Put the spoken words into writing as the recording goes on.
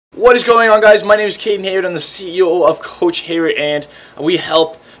What is going on, guys? My name is Caden Hayward. I'm the CEO of Coach Hayward, and we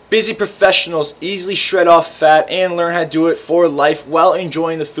help busy professionals easily shred off fat and learn how to do it for life while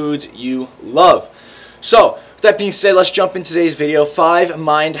enjoying the foods you love. So, with that being said, let's jump into today's video. 5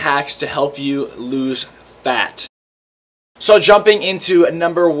 mind hacks to help you lose fat. So jumping into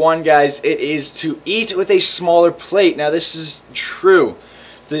number 1, guys, it is to eat with a smaller plate. Now, this is true.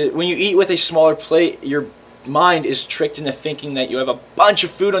 When you eat with a smaller plate, your mind is tricked into thinking that you have a bunch of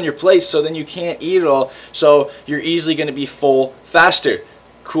food on your plate, so then you can't eat it all, so you're easily going to be full faster.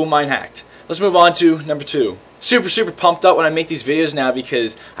 Cool mind hack. Let's move on to number 2. Super pumped up when I make these videos now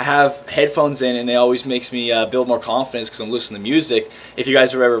because I have headphones in and it always makes me build more confidence because I'm listening to music, if you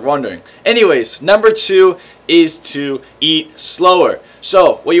guys are ever wondering. Anyways, number 2 is to eat slower.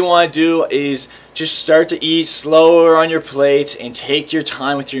 So what you want to do is just start to eat slower on your plate and take your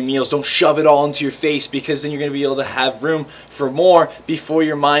time with your meals. Don't shove it all into your face, because then you're going to be able to have room for more before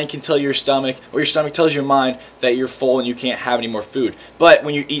your mind can tell your stomach, or your stomach tells your mind that you're full and you can't have any more food. But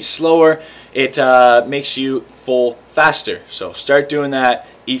when you eat slower, it makes you full faster. So start doing that.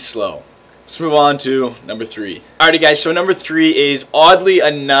 Eat slow. Let's move on to number 3. Alrighty, guys, so number 3 is, oddly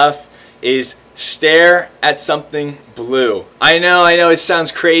enough, is stare at something blue. I know it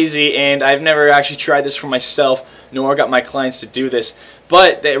sounds crazy, and I've never actually tried this for myself, nor got my clients to do this,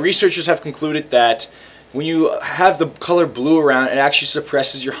 but the researchers have concluded that when you have the color blue around, it actually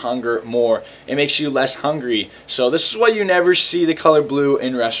suppresses your hunger more. It makes you less hungry. So this is why you never see the color blue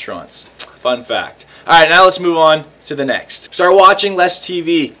in restaurants. Fun fact. Alright, now let's move on to the next. Start watching less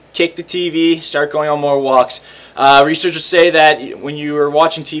TV. Kick the TV. Start going on more walks. Researchers say that when you are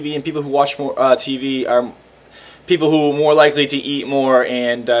watching TV, and people who watch more TV are people who are more likely to eat more,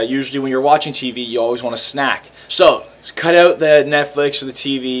 and usually when you're watching TV, you always want to snack. So cut out the Netflix or the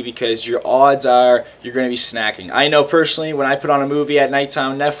TV, because your odds are you're going to be snacking. I know personally, when I put on a movie at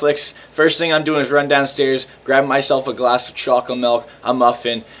nighttime on Netflix, first thing I'm doing is run downstairs, grab myself a glass of chocolate milk, a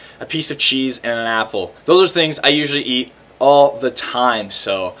muffin, a piece of cheese, and an apple. Those are things I usually eat all the time.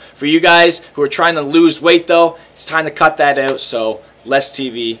 So for you guys who are trying to lose weight, though, it's time to cut that out, so less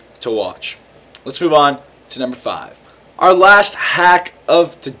TV to watch. Let's move on to number 5. Our last hack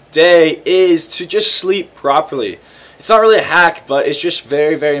of today is to just sleep properly. It's not really a hack, but it's just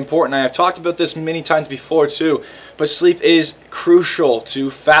very important. I've talked about this many times before too, but sleep is crucial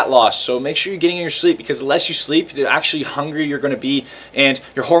to fat loss. So make sure you're getting in your sleep, because the less you sleep, the actually hungrier you're going to be, and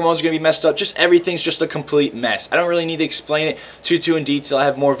your hormones are going to be messed up. Just everything's just a complete mess. I don't really need to explain it too in detail. I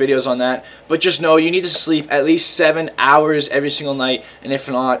have more videos on that, but just know you need to sleep at least 7 hours every single night, and if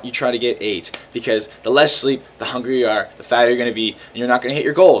not, you try to get 8, because the less sleep, the hungrier you are, the fatter you're going to be, and you're not going to hit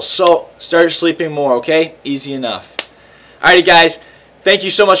your goals. So start sleeping more, okay? Easy enough. Alrighty, guys, thank you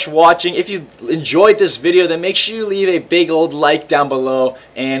so much for watching. If you enjoyed this video, then make sure you leave a big old like down below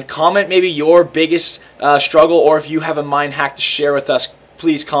and comment maybe your biggest struggle, or if you have a mind hack to share with us,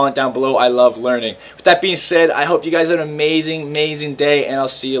 please comment down below. I love learning. With that being said, I hope you guys have an amazing day, and I'll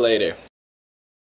see you later.